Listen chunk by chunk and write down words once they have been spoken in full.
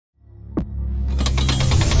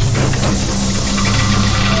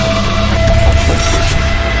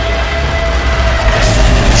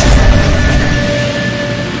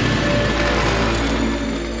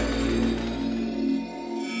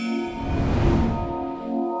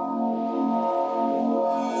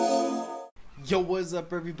Yo, what's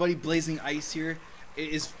up everybody? Blazing Ice here. It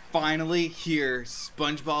is finally here.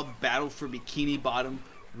 SpongeBob Battle for Bikini Bottom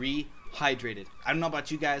Rehydrated. I don't know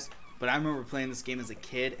about you guys, but I remember playing this game as a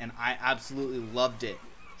kid and I absolutely loved it.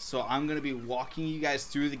 So I'm going to be walking you guys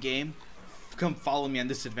through the game. Come follow me on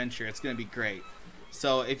this adventure. It's going to be great.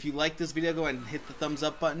 So if you like this video, go ahead and hit the thumbs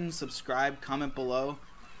up button, subscribe, comment below,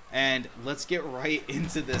 and let's get right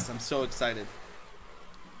into this. I'm so excited.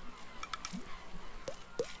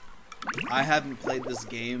 I haven't played this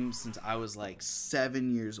game since I was like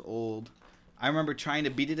 7 years old. I remember trying to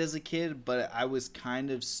beat it as a kid, but I was kind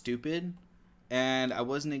of stupid and I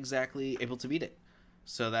wasn't exactly able to beat it.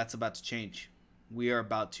 So that's about to change. We are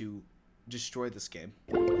about to destroy this game.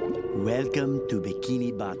 Welcome to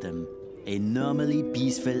Bikini Bottom, a normally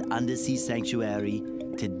peaceful undersea sanctuary.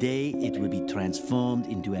 Today it will be transformed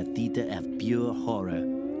into a theater of pure horror,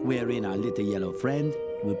 wherein our little yellow friend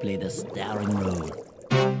will play the starring role.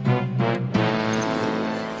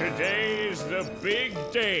 Today is the big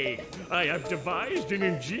day. I have devised an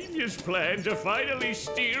ingenious plan to finally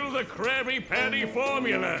steal the Krabby Patty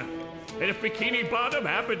formula. And if Bikini Bottom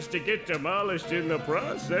happens to get demolished in the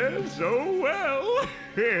process, oh well.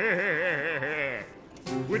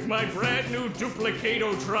 With my brand new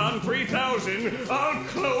Duplicatotron 3000, I'll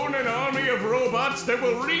clone an army of robots that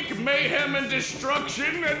will wreak mayhem and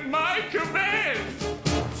destruction at my command.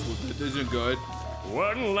 That isn't good.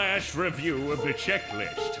 One last review of the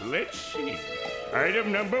checklist. Let's see.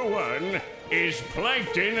 Item number 1, is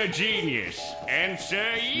Plankton a genius?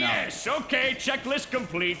 Answer yes. No. Okay, checklist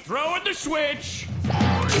complete. Throw in the switch.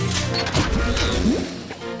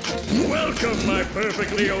 Welcome, my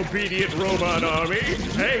perfectly obedient robot army.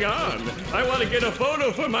 Hang on. I want to get a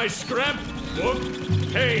photo for my scrapbook.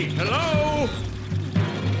 Hey, hello?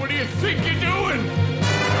 What do you think you're doing?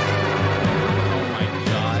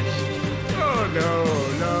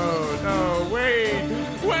 No,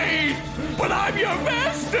 wait! But I'm your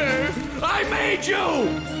master! I made you!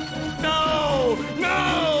 No!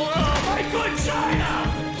 Oh, my good China!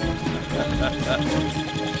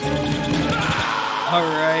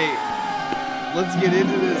 Alright, let's get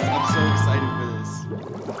into this. I'm so excited for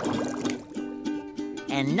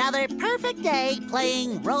this. Another perfect day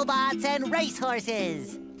playing robots and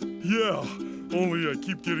racehorses. Yeah, only I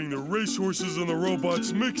keep getting the racehorses and the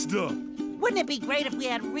robots mixed up. Wouldn't it be great if we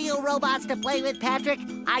had real robots to play with, Patrick?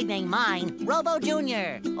 I'd name mine Robo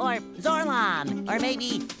Jr. or Zorlon or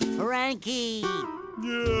maybe Frankie.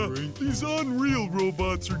 Yeah, these unreal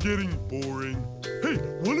robots are getting boring. Hey,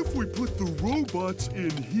 what if we put the robots in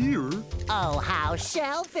here? Oh, how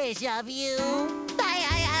shellfish of you.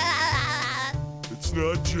 It's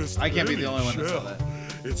not just I can't be the only one shell. that saw that.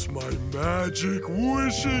 It's my magic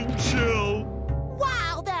wishing shell.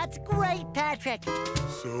 Wow, that's great, Patrick.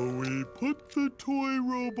 So we put the toy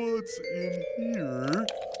robots in here.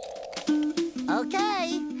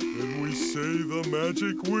 Okay. Then we say the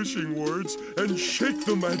magic wishing words and shake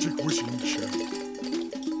the magic wishing shell.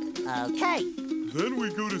 Okay. Then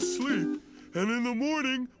we go to sleep, and in the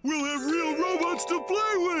morning, we'll have real robots to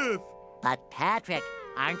play with! But Patrick,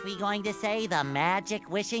 aren't we going to say the magic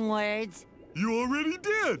wishing words? You already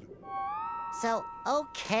did! So,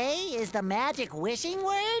 okay is the magic wishing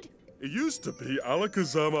word? It used to be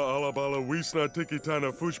Alakazama Alabala Wiesna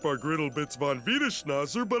Tikitana Fushbar Griddle Bits von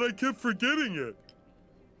Wiederschnauzer, but I kept forgetting it.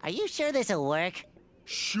 Are you sure this'll work?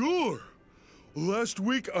 Sure! Last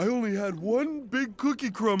week, I only had one big cookie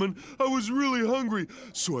crumb and I was really hungry.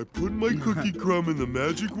 So I put my cookie crumb in the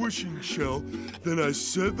magic wishing shell. Then I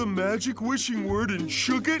said the magic wishing word and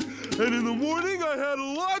shook it. And in the morning, I had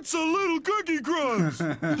lots of little cookie crumbs.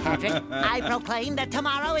 Patrick, I proclaim that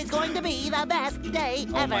tomorrow is going to be the best day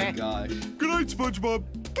ever. Oh my gosh. Good night,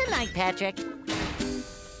 SpongeBob. Good night, Patrick.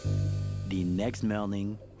 The next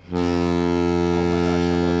morning.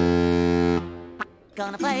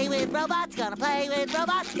 Gonna play with robots, gonna play with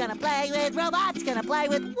robots, gonna play with robots, gonna play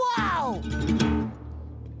with... Wow!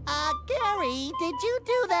 Gary, did you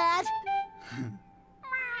do that?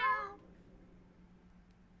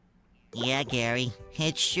 Yeah, Gary.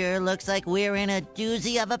 It sure looks like we're in a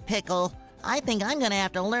doozy of a pickle. I think I'm gonna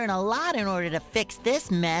have to learn a lot in order to fix this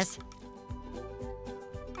mess.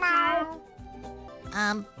 How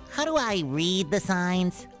do I read the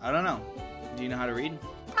signs? I don't know. Do you know how to read?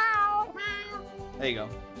 There you go.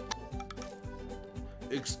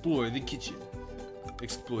 Explore the kitchen.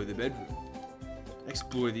 Explore the bedroom.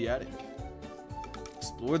 Explore the attic.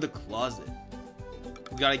 Explore the closet.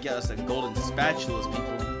 We gotta get us a golden spatulas,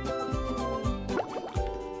 people.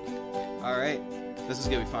 Alright. This is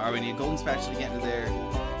gonna be fun. Alright, we need a golden spatula to get into there.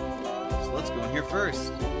 So let's go in here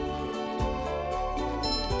first.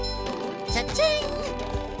 Cha-ching!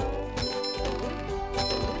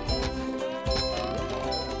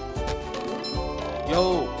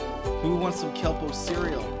 want some Kelpo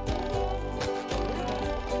cereal.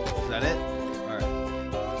 Is that it? Alright.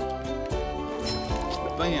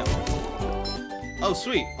 Bam. Oh,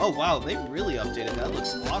 sweet. Oh, wow. They really updated. That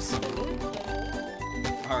looks awesome.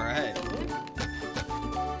 Alright.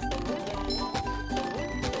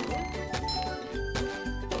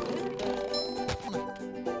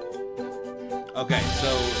 Okay, so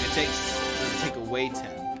it does take away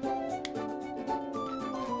 10.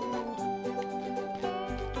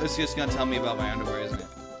 This is just gonna tell me about my underwear, isn't it?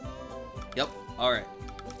 Yep. Alright.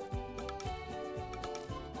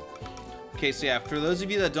 Okay, so yeah, for those of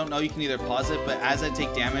you that don't know, you can either pause it, but as I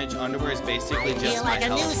take damage, underwear is basically just my health. Feel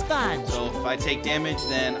like a new sponge. So if I take damage,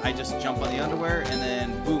 then I just jump on the underwear, and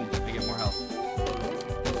then boom, I get more health.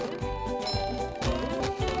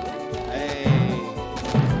 Hey.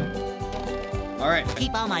 Alright.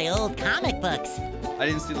 Keep all my old comic books. I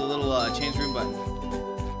didn't see the little change room button.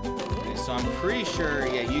 Okay, so I'm pretty sure,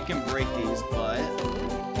 yeah, you can break these, but...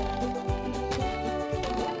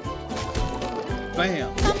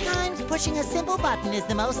 Bam! Sometimes pushing a simple button is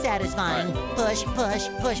the most satisfying. Right. Push, push,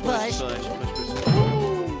 push, push. Push.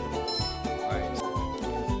 Alright.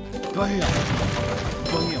 Bam!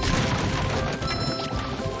 Bam!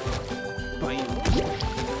 Bam!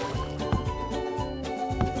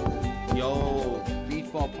 Yo,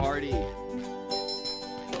 beachball party.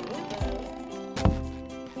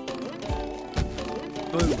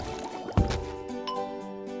 Boom.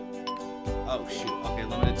 Oh shoot. Okay,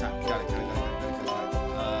 limited time. Got it.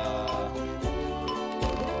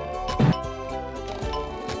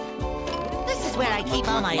 This is where I keep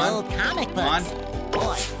all my old comic books.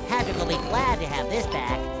 Boy, Patrick will be glad to have this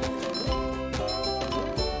back.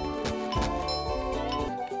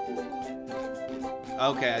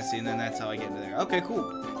 Okay, I see, and then that's how I get into there. Okay, cool.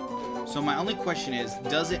 So my only question is,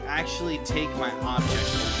 does it actually take my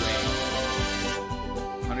object away?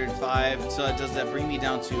 105, so does that bring me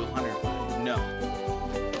down to 105? No.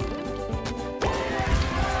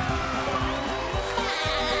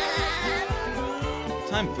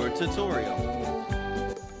 Time for a tutorial.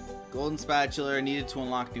 Golden spatula needed to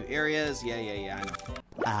unlock new areas. Yeah, I know.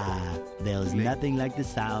 Ah, there's nothing like the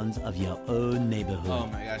sounds of your own neighborhood. Oh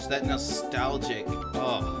my gosh, that nostalgic.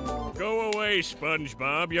 Oh. Go away,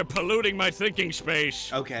 SpongeBob. You're polluting my thinking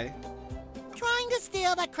space. Okay. Trying to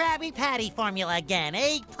steal the Krabby Patty formula again,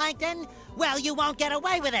 eh, Plankton? Well, you won't get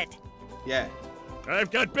away with it. Yeah.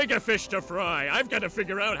 I've got bigger fish to fry. I've got to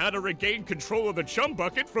figure out how to regain control of the chum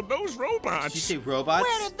bucket from those robots. Did you say robots?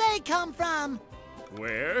 Where did they come from?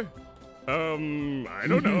 Where? I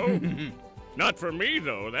don't know. Not for me,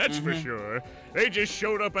 though, that's for sure. They just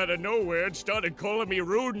showed up out of nowhere and started calling me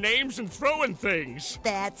rude names and throwing things.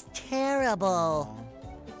 That's terrible.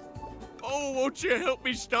 Oh, won't you help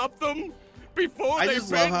me stop them? Before I they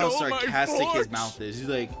just love bend how all my sarcastic his forks? mouth is. He's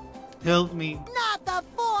like, help me. Not the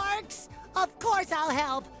forks! Of course I'll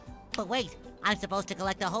help. But wait, I'm supposed to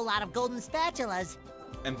collect a whole lot of golden spatulas.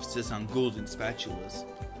 Emphasis on golden spatulas.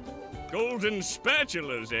 Golden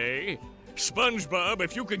spatulas, eh? SpongeBob,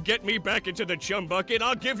 if you could get me back into the chum bucket,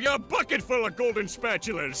 I'll give you a bucket full of golden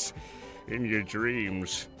spatulas. In your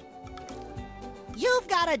dreams. You've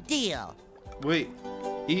got a deal. Wait,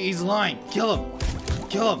 he's lying. Kill him.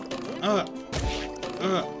 Kill him. Oh.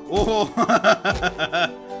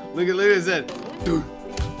 look at his head.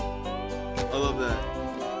 I love that.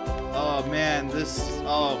 Oh man,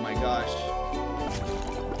 oh my gosh.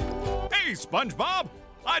 Hey, SpongeBob!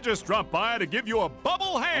 I just dropped by to give you a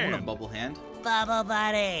bubble I hand. want a bubble hand. Bubble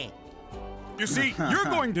buddy. You see, you're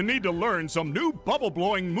going to need to learn some new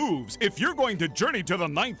bubble-blowing moves if you're going to journey to the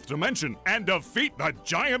 9th dimension and defeat the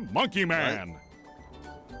giant monkey man.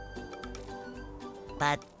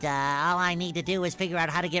 But all I need to do is figure out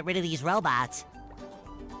how to get rid of these robots.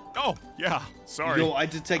 Oh, yeah, sorry. Yo, I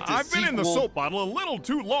detected I've been in the soap bottle a little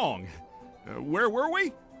too long. Where were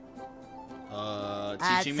we?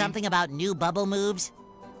 Teaching me? Something about new bubble moves?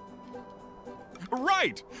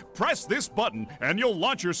 Right! Press this button and you'll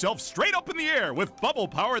launch yourself straight up in the air with bubble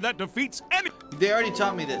power that defeats any... They already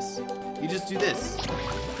taught me this. You just do this.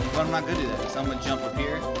 But I'm not good at that. So I'm gonna jump up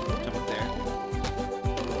here, jump up there,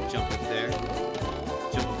 jump up there,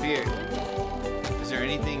 jump up here. Is there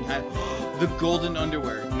anything? The golden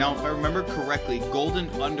underwear. Now, if I remember correctly, golden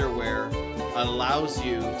underwear allows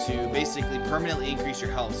you to basically permanently increase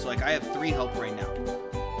your health. So like I have 3 health right now.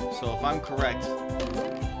 So if I'm correct,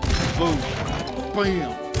 boom,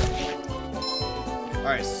 bam. All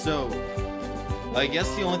right, so I guess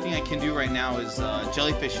the only thing I can do right now is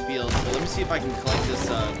jellyfish fields. But let me see if I can collect this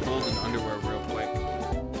golden underwear real quick.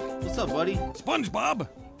 What's up, buddy? SpongeBob,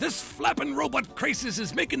 this flapping robot crisis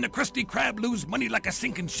is making the Krusty Krab lose money like a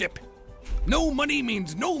sinking ship. No money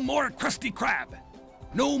means no more Krusty Krab.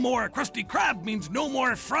 No more Krusty Krab means no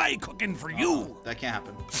more fry cooking for you. That can't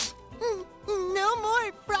happen. No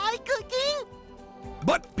more fry cooking?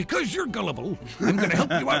 But because you're gullible, I'm gonna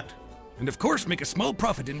help you out. And of course make a small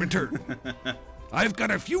profit in return. I've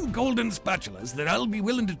got a few golden spatulas that I'll be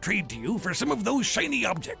willing to trade to you for some of those shiny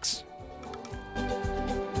objects.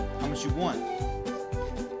 How much you want?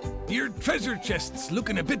 Your treasure chest's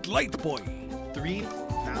looking a bit light, boy.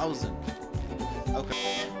 3,000.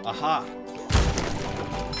 Okay. Aha.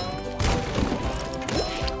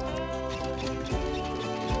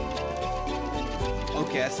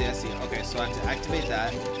 Okay, I see. Okay, so I have to activate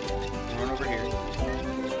that. Run over here.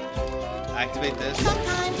 Activate this.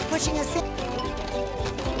 Sometimes pushing a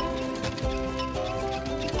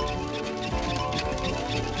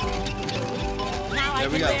Now I There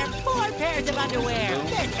we can go. wear 4 pairs of underwear. Boom.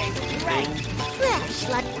 This is great. Boom. Fresh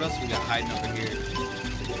like... What else we got hiding over here?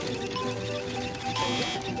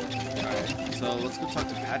 Alright, so let's go talk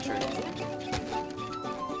to Patrick.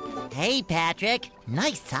 Hey, Patrick.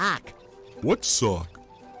 Nice sock. What sock?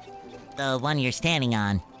 The one you're standing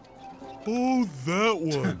on. Oh, that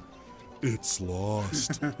one. It's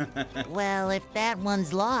lost. Well, if that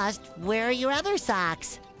one's lost, where are your other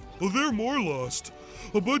socks? Oh, they're more lost.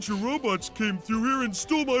 A bunch of robots came through here and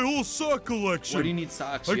stole my whole sock collection. Why do you need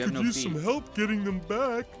socks? I You have could no use feet. some help getting them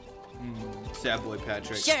back. Sad boy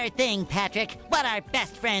Patrick. Sure thing, Patrick. What are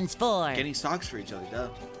best friends for? Getting socks for each other, duh.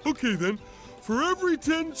 Okay, then. For every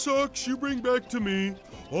 10 socks you bring back to me,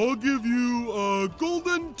 I'll give you a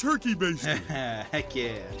golden turkey basting. Heck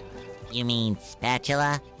yeah. You mean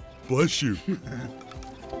spatula? Bless you.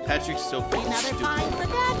 Patrick's so freaking Another stupid. find for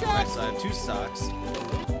Patrick. Alright, so I have 2 socks.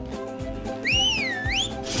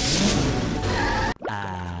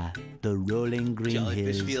 The rolling green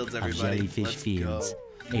Jellyfish hills fields, of everybody. Jellyfish Let's Fields.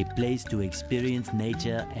 A place to experience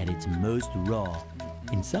nature at its most raw,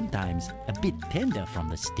 and sometimes a bit tender from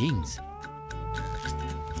the stings.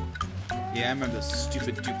 Yeah, I remember those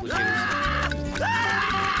stupid duplicators.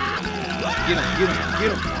 Get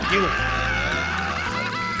him.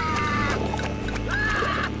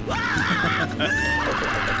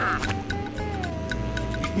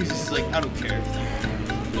 He's just like, I don't care.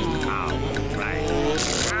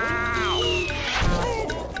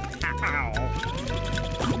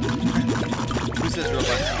 Who says robots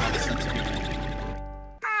don't have a sense of humor?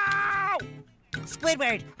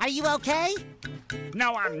 Squidward, are you okay?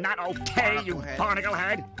 No, I'm not okay, you Barnacle head. barnacle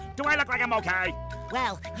head. Do I look like I'm okay?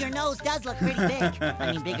 Well, your nose does look pretty big.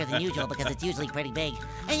 I mean, bigger than usual because it's usually pretty big.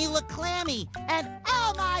 And you look clammy. And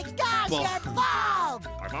oh my gosh, Bald. you're bald!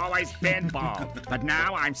 I've always been bald, but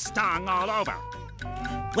now I'm stung all over.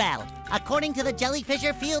 Well, according to the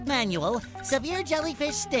Jellyfisher Field Manual, severe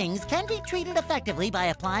jellyfish stings can be treated effectively by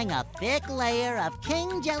applying a thick layer of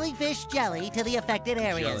King Jellyfish jelly to the affected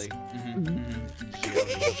areas. Jelly.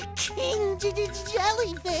 King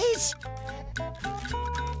Jellyfish?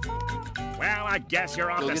 Well, I guess you're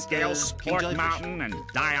off Go to get scale the King Sport Jellyfish. Mountain and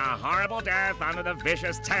die a horrible death under the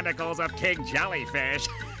vicious tentacles of King Jellyfish.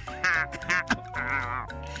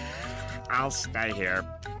 I'll stay here,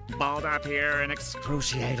 balled up here in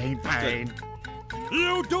excruciating pain.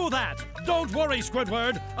 You do that! Don't worry,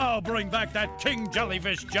 Squidward. I'll bring back that King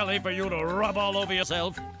Jellyfish jelly for you to rub all over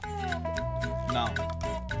yourself. No.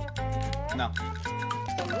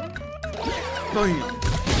 Boom.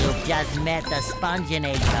 You've just met the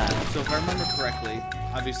Sponginator. So if I remember correctly,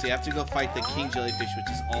 obviously I have to go fight the King Jellyfish, which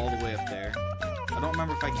is all the way up there. I don't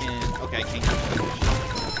remember if I can... Okay, I can't get the Jellyfish.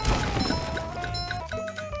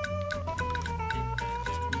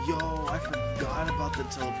 Yo, I forgot about the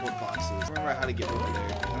teleport boxes. I remember how to get over there.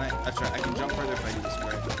 That's right, I can jump further if I do this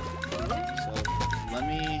correctly. So, let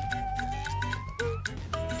me...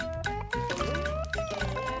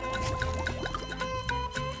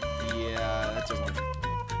 Yeah, that didn't work.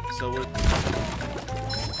 So we're...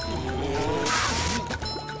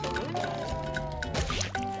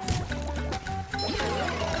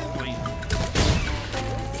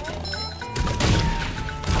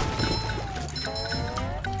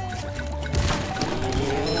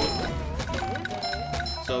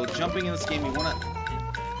 So jumping in this game, you wanna...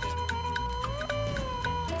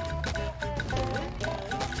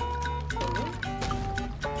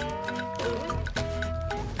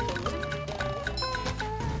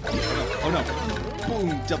 Oh no! Boom!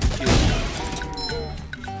 Double kill.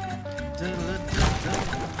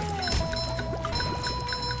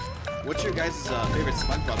 What's your guys' favorite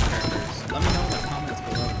SpongeBob characters? Let me know in the comments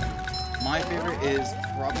below. My favorite is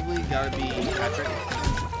probably gotta be Patrick.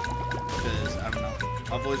 Because, I don't know,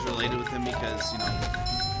 I've always related with him because, you know,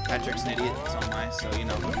 Patrick's an idiot, so am I, so you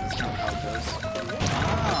know, that's kind of how it goes.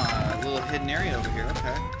 Ah, a little hidden area over here,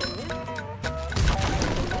 okay.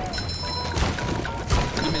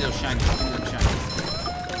 Give me those shinies, give me those shinies.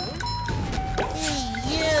 Hey,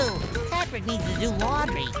 you! Patrick needs to do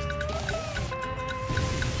laundry.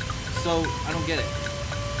 So, I don't get it.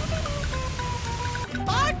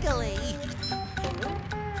 Sparkly!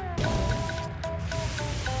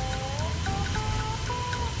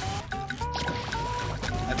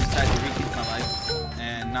 I decided to rekeep my life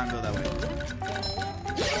and not go that way.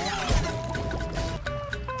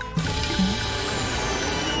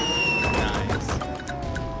 Nice.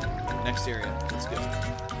 Next area. Let's go.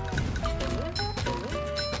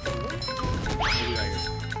 What do we got here?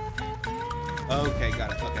 Okay, got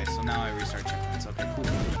it. Okay, so now I restart checkpoints. Okay, cool.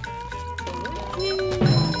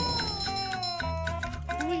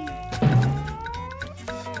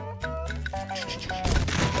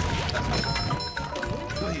 That's not good. Bam.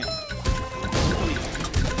 Boy,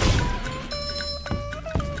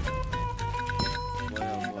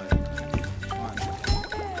 oh boy. Come on.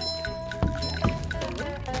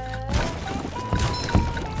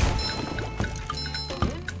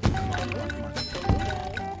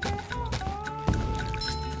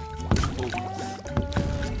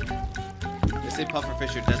 They say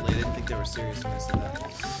pufferfish are deadly. I didn't think they were serious when I said that.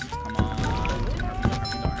 Come on.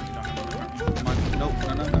 Don't hurt me. Come on. Nope.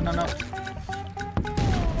 No.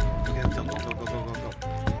 Okay, go.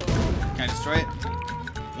 Can I destroy it?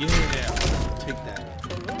 Yeah. Take that.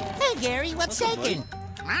 Hey, Gary, what's shaking?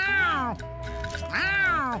 Ow!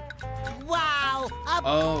 Ow! Wow!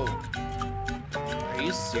 Oh. Are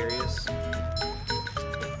you serious?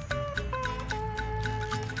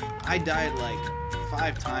 I died like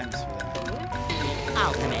 5 times for that.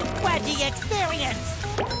 Ultimate wedgie experience!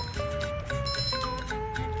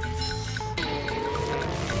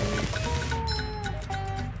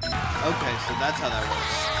 Okay, so that's how that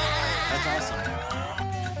works. That's awesome.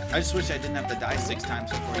 I just wish I didn't have to die 6 times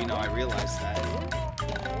before, you know, I realized that.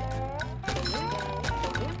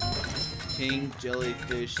 King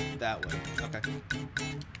Jellyfish that way. Okay.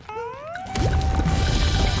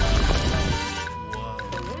 Whoa.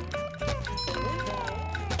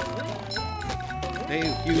 Hey,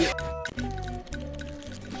 you.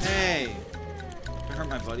 Hey. Don't hurt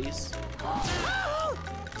my buddies.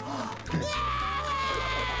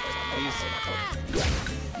 Easy.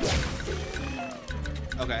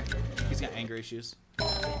 Okay. He's got anger issues.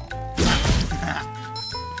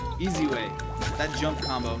 Easy way. That jump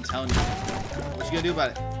combo, I'm telling you. What you gonna do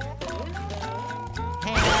about it?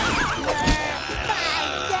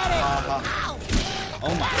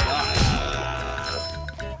 Oh my god.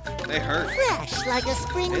 They hurt. Fresh like a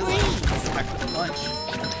spring They breeze. pack a punch.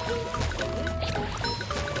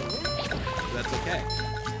 That's okay.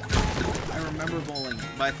 I remember bowling,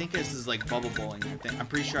 but I think this is like bubble bowling. I'm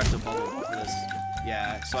pretty sure I have to bubble for this.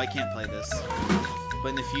 Yeah, so I can't play this. But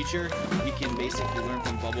in the future, you can basically learn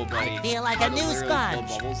from Bubble Buddy. I feel like how a to new literally sponge.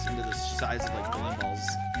 blow bubbles into the size of like bowling balls.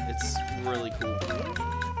 It's really cool.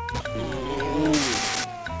 Ooh.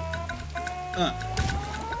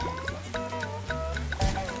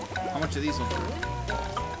 How much are these ones worth?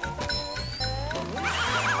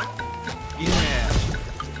 Yeah.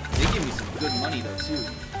 They give me some good money though too.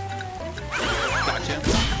 Gotcha.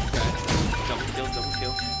 Okay. Double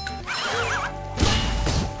kill.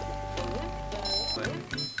 But,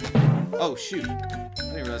 oh shoot. I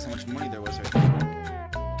didn't realize how much money there was right there.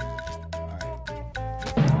 Alright.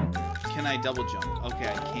 Can I double jump? Okay,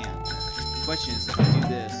 I can. The question is, if I do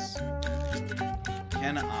this,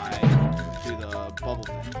 can I do the bubble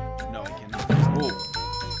thing? No, I cannot. Whoa.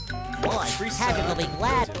 Boy, Patrick will be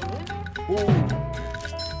glad.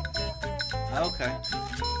 Okay.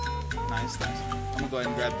 Nice. I'm gonna go ahead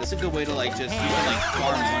and grab this. It's a good way to like just, you can like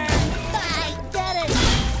farm money. I get it!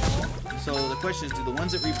 So the question is, do the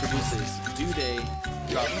ones that reproduces, do they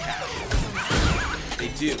drop cash? They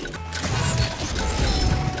do.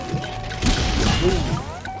 Ooh.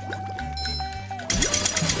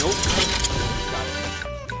 Nope. Got it.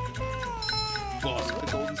 Boss with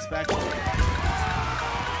the golden spatula.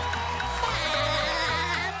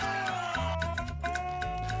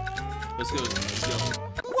 Let's go.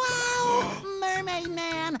 Wow! Mermaid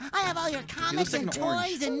Man! I have all your comics like and an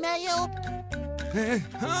orange. toys and mail.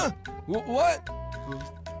 Huh? What?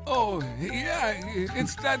 Oh, yeah,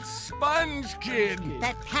 it's that sponge kid.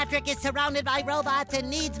 That Patrick is surrounded by robots and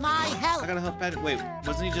needs my help. I gotta help Patrick. Wait,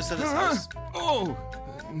 wasn't he just at his house? Oh,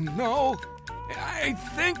 no. I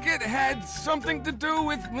think it had something to do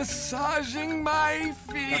with massaging my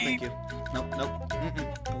feet. No, thank you. Nope.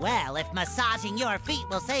 Well, if massaging your feet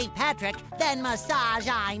will save Patrick, then massage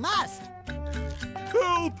I must.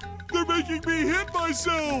 Help! They're making me hit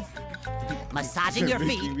myself! Massaging your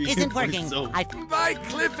feet isn't working. By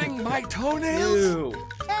clipping my toenails? Ew.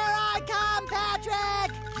 Here I come,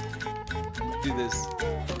 Patrick! Do this.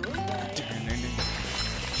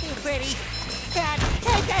 Too pretty. Can't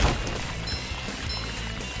take it!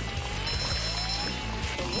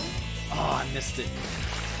 Oh, I missed it.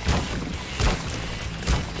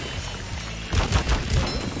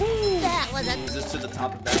 That was a... Is this to the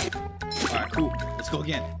top of that? Alright, cool. Let's go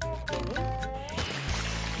again.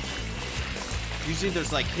 Usually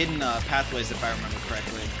there's like hidden pathways if I remember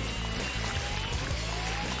correctly.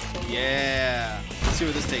 Yeah. Let's see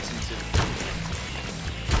where this takes me to.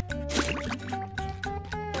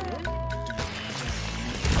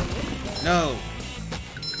 No.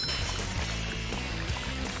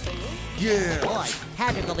 Yeah. Boy,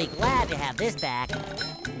 Patrick will be glad to have this back.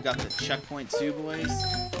 We got the checkpoint too, boys.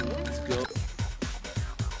 Let's go.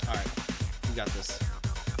 Alright. We got this.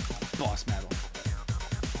 Boss medal.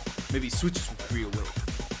 Maybe switches will free away.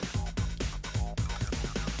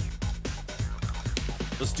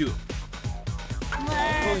 Let's do it.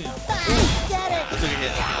 Get it! Let's take a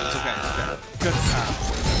hit. It's okay. It's okay. Good.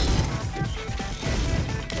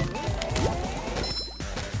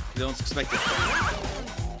 You don't expect it.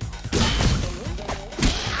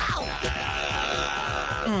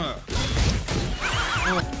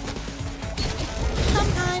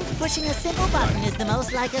 Sometimes pushing a simple button is the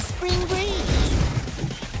most like a spring breeze.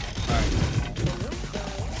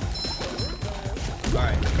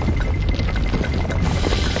 Alright.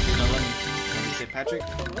 Let me say Patrick.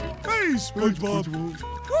 Hey, SpongeBob!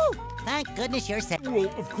 Whew! Thank goodness you're safe. Well,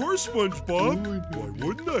 of course, SpongeBob. Why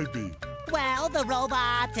wouldn't I be? Well, the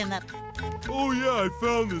robots and the... Oh yeah, I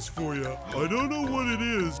found this for you. I don't know what it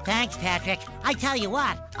is. Thanks, Patrick. I tell you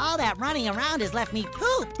what, all that running around has left me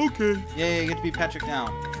pooped. Okay. Yeah, you get to be Patrick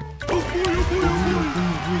now. Oh boy, oh boy, oh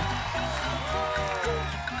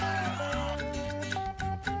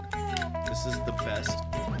boy. This is the best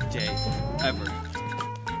day ever.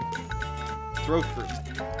 Throw fruit.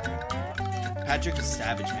 Patrick is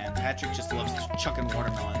savage, man. Patrick just loves chucking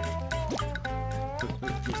watermelon.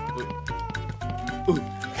 Ooh.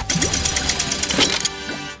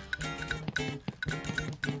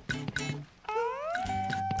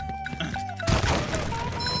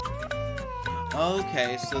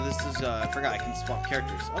 Okay, so this is, I forgot I can swap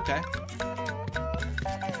characters. Okay.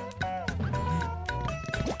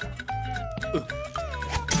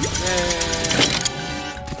 Yay!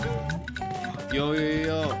 Yo, yo,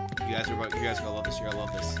 yo. You guys are gonna love this. You're gonna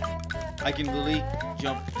love this. I can literally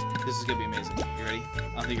jump. This is gonna be amazing. You ready? I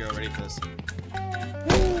don't think you're ready for this.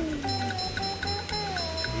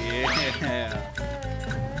 Yeah.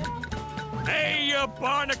 Hey, you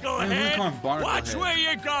barnacle head! Watch where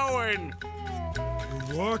you're going!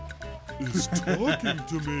 The rock is talking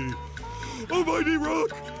to me. Almighty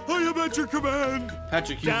Rock, I am at your command.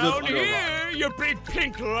 Patrick, you Down live under a rock. here, you big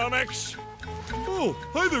pink lummox! Oh,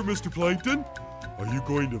 hi there, Mr. Plankton. Are you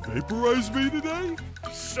going to vaporize me today?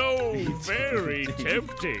 So very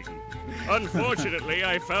tempting. Unfortunately,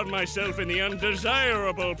 I found myself in the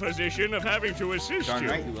undesirable position of having to assist Darn you.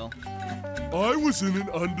 right you will. I was in an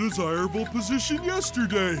undesirable position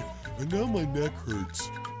yesterday, and now my neck hurts.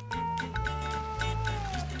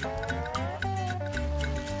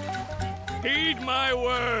 Heed my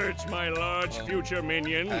words, my large future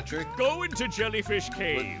minion. Patrick? Go into Jellyfish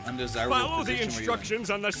Cave. Undesirable Follow the position were you in? instructions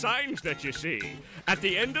on the signs that you see. At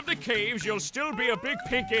the end of the caves, you'll still be a big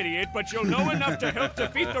pink idiot, but you'll know enough to help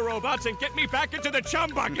defeat the robots and get me back into the chum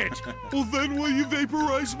bucket. Well, then will you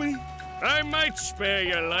vaporize me? I might spare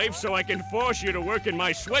your life so I can force you to work in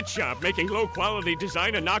my sweatshop making low-quality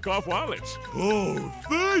design and knockoff wallets. Oh,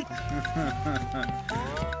 thank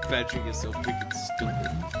Patrick is so freaking stupid.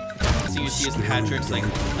 So you see his Patrick's like a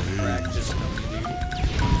crack just coming, dude.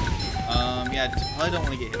 Yeah, probably don't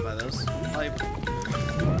want to get hit by those. Probably...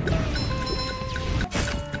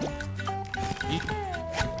 Yeet.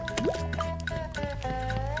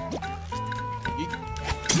 Yeet.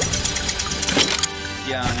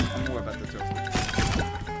 Yeah, I'm more about the throw.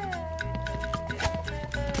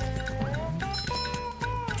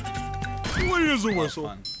 Wait as a That was whistle.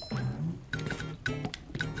 fun.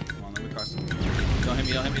 Come on, let me cross. Don't hit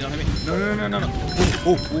me, don't hit me, don't hit me. No, no, no, no, no. Oh,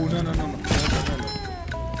 oh, oh, no, no, no, no.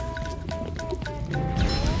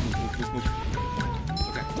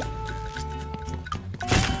 Okay.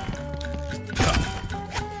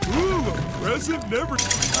 Ooh, a present never.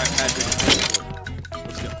 Alright, Patrick.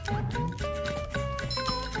 Let's go.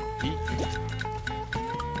 Yeet.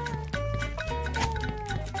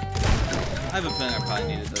 I have a feeling I probably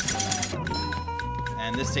needed this.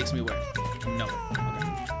 And this takes me where? Nowhere.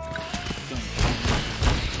 Okay.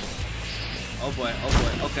 Oh boy. Oh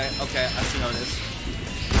boy. Okay. Okay. I see how it is.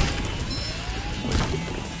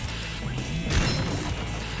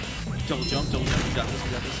 Double jump. Double jump. We got this. We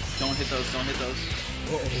got this. Don't hit those. Don't hit those.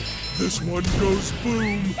 Uh-oh. This one goes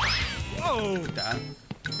boom. Whoa. That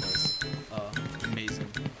was amazing.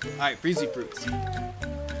 Alright, freezy fruits.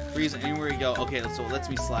 Freeze anywhere you go. Okay, so lets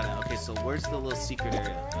me slide out. Okay, so where's the little secret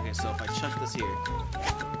area? Okay, so if I chuck this here.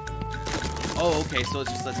 Oh, okay, so it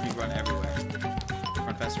just lets me run everywhere.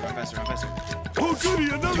 Run faster, run faster, run faster. Oh, goody,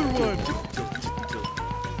 another one.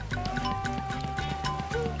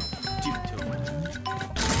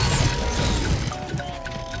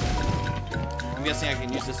 I'm guessing I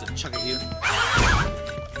can use this to chuck at you.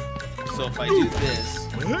 So if I do this.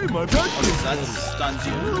 Hey, my back. Okay, so that stuns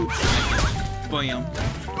you. Boom.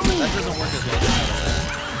 That doesn't work as well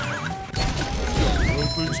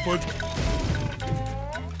as Sponge.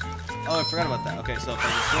 Oh, I forgot about that. Okay, so if I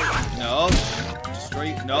destroy... No. Destroy...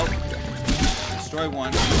 Nope. Destroy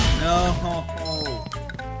one. No.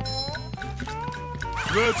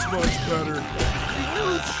 That's much better.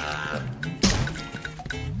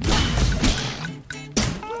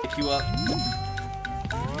 Pick you up.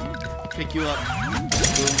 Pick you up.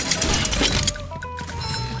 Boom.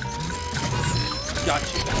 Got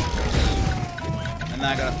you. And then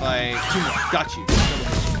I gotta fight 2 more. Got you.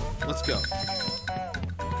 Let's go.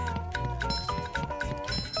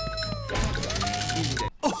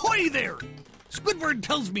 Ahoy there! Squid-ward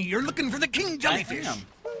tells me you're looking for the King Jellyfish. I am.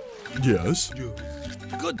 Yes.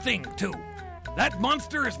 Good thing, too. That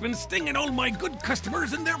monster has been stinging all my good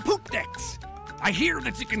customers in their poop decks. I hear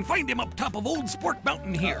that you can find him up top of Old Sport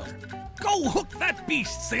Mountain here. Go hook that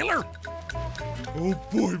beast, sailor! Oh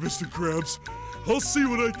boy, Mr. Krabs. I'll see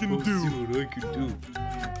what I can do. See what I can do.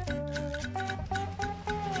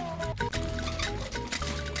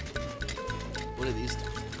 What are these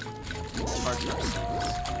things?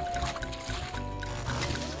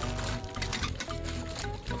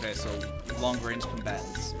 Okay, so long-range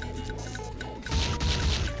combatants.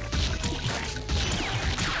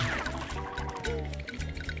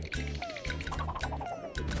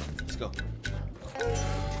 Let's go.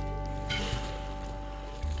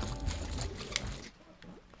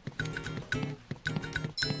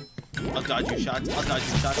 I'll dodge your shots. I'll dodge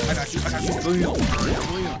your shots. I got you. I got you. Boom.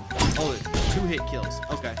 Boom. Oh, 2 hit kills.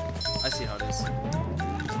 Okay. I see how it is.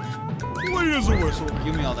 Clean as a whistle.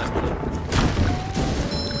 Give me all that money.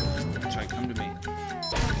 Try, come to me.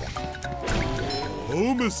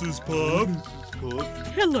 Oh, Mrs. Puff.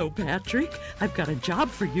 Hello, Patrick. I've got a job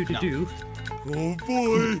for you to do. Oh,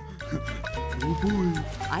 boy. Oh, boy.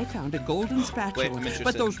 I found a golden spatula, Wait, I'm interested.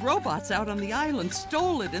 but those robots out on the island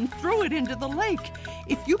stole it and threw it into the lake.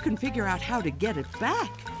 If you can figure out how to get it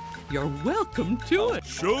back, you're welcome to it.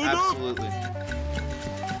 Show it up. Absolutely.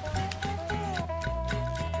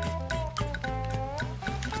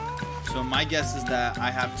 So my guess is that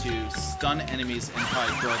I have to stun enemies and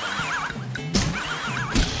probably throw them.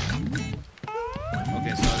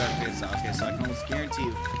 Okay, so I gotta figure this out. Okay, so I can almost guarantee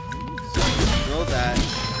you. So I can throw that,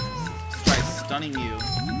 try stunning you.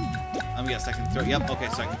 Yes, I can throw. Yep. Okay,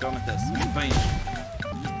 so I can throw him at this. Bam.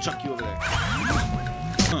 Chuck you over there.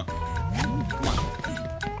 Huh. Come on.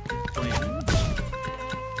 Bam.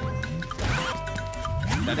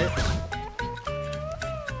 Is that it?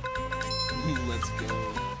 Let's go.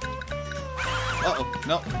 Uh-oh.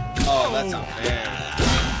 No. Oh, that's not fair.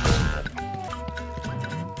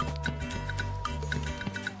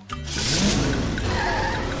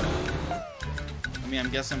 I mean, I'm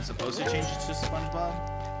guessing I'm supposed to change it to SpongeBob.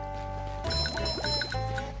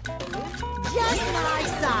 Just my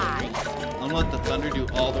size. I'm gonna let the thunder do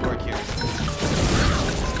all the work here.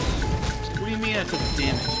 What do you mean I took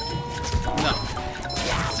damage? No.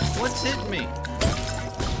 What's hitting me?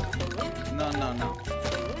 No, no, no.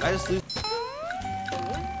 I just lose.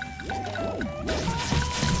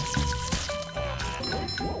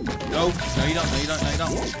 No, no you don't, no you don't, no you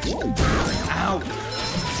don't. Ow!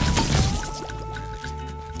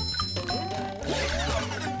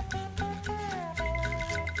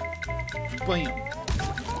 Bam!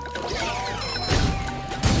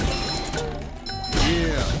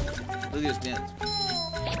 Yeah! Look at this dance.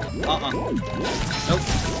 Nope.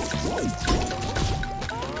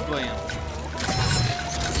 Bam!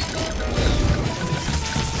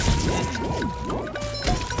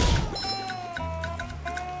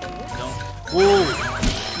 Whoa!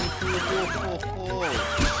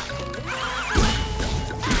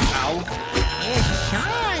 Ow! It's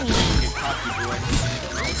shiny. Get cocky, boy.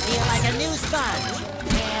 I feel like a new sponge.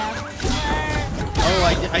 Oh,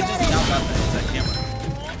 I just now got that camera.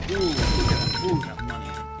 Ooh, got money.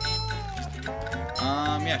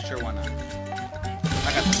 Yeah, sure, why not? I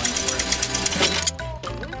got the money for it.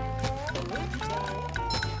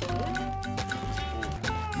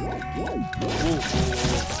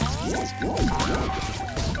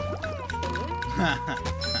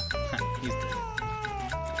 He's dead.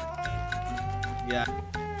 Yeah.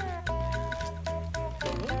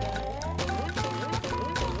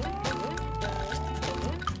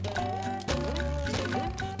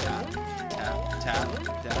 Tap.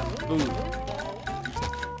 Boom.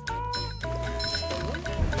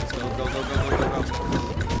 Let's go.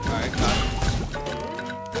 Alright, got it.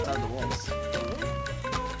 It's out of the walls.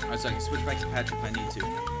 Alright, so I can switch back to Patrick if I need to.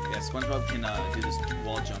 Yeah, SpongeBob can do this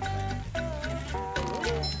wall jump thing.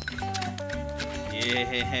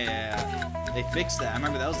 Yeah. They fixed that. I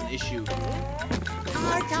remember that was an issue.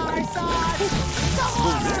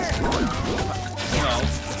 No.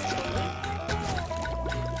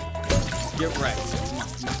 Get wrecked.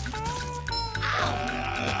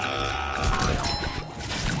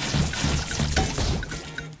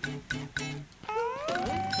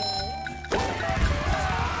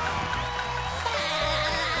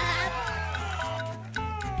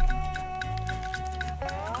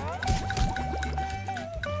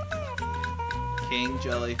 King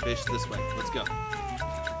Jellyfish this way. Let's go.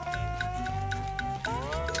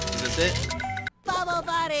 Is this it? Bubble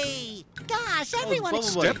Buddy! Gosh, everyone...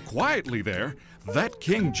 Step quietly there. That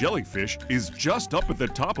King Jellyfish is just up at the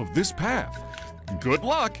top of this path. Good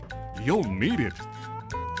luck. You'll need it.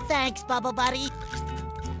 Thanks, Bubble Buddy.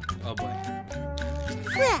 Oh boy.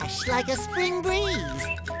 Fresh like a spring breeze.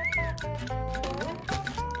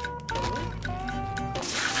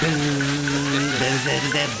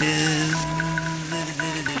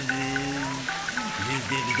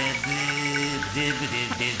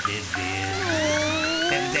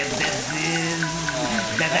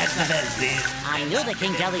 I knew the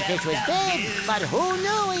King Jellyfish was big, but who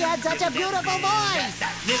knew he had such a beautiful voice?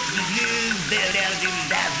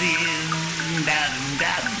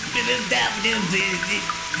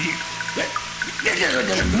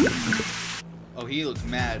 Oh, he looks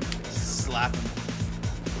mad. Slap him.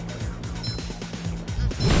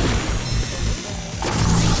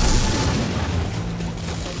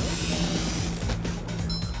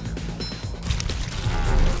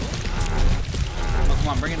 Come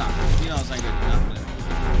on, bring it on. You know it's not good enough.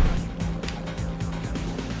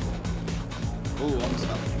 Ooh, almost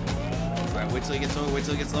fell. Alright, wait till he gets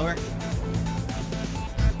lower,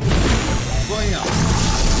 Bam!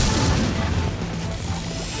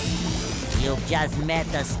 You've just met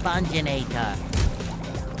the Sponginator.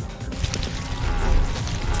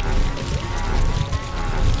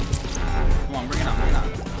 Come on, bring it on.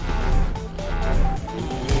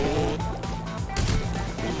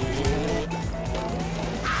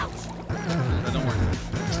 That don't work.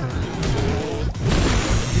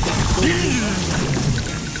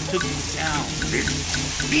 Took him down.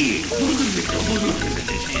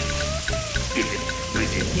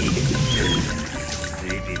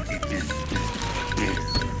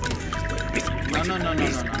 No.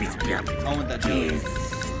 I want that jelly.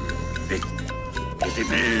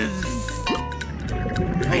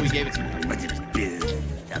 Oh, he gave it to me.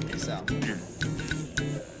 Got this out.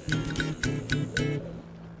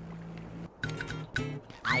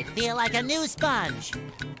 I feel like a new sponge. That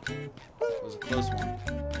was a close one.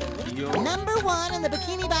 Number 1 in the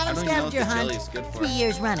Bikini Bottom scavenger hunt. 3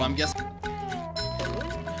 years running. Well, I'm guessing.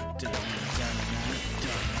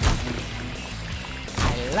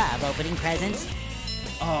 I love opening presents.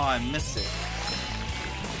 Oh, I missed it.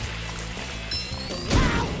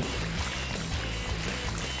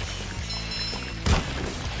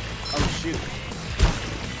 Oh, shoot.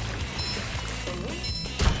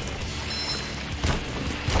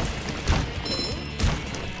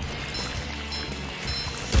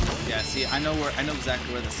 Yeah, see, I know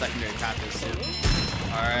exactly where the secondary path is too.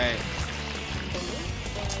 All right.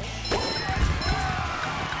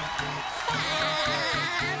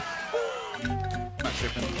 I'm not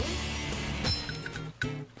tripping.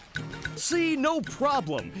 See, no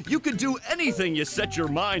problem. You could do anything you set your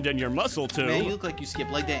mind and your muscle to. Man, you look like you skip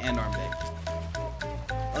leg day and arm day.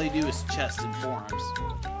 All you do is chest and forearms.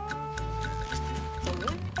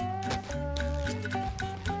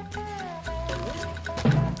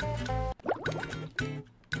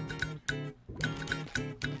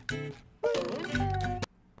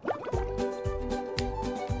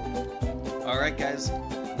 Alright guys,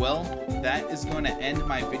 well, that is going to end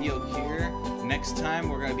my video here. Next time,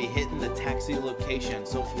 we're going to be hitting the taxi location.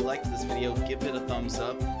 So if you liked this video, give it a thumbs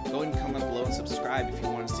up. Go ahead and comment below and subscribe if you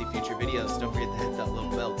want to see future videos. Don't forget to hit that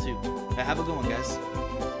little bell too. Have a good one, guys.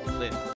 Later.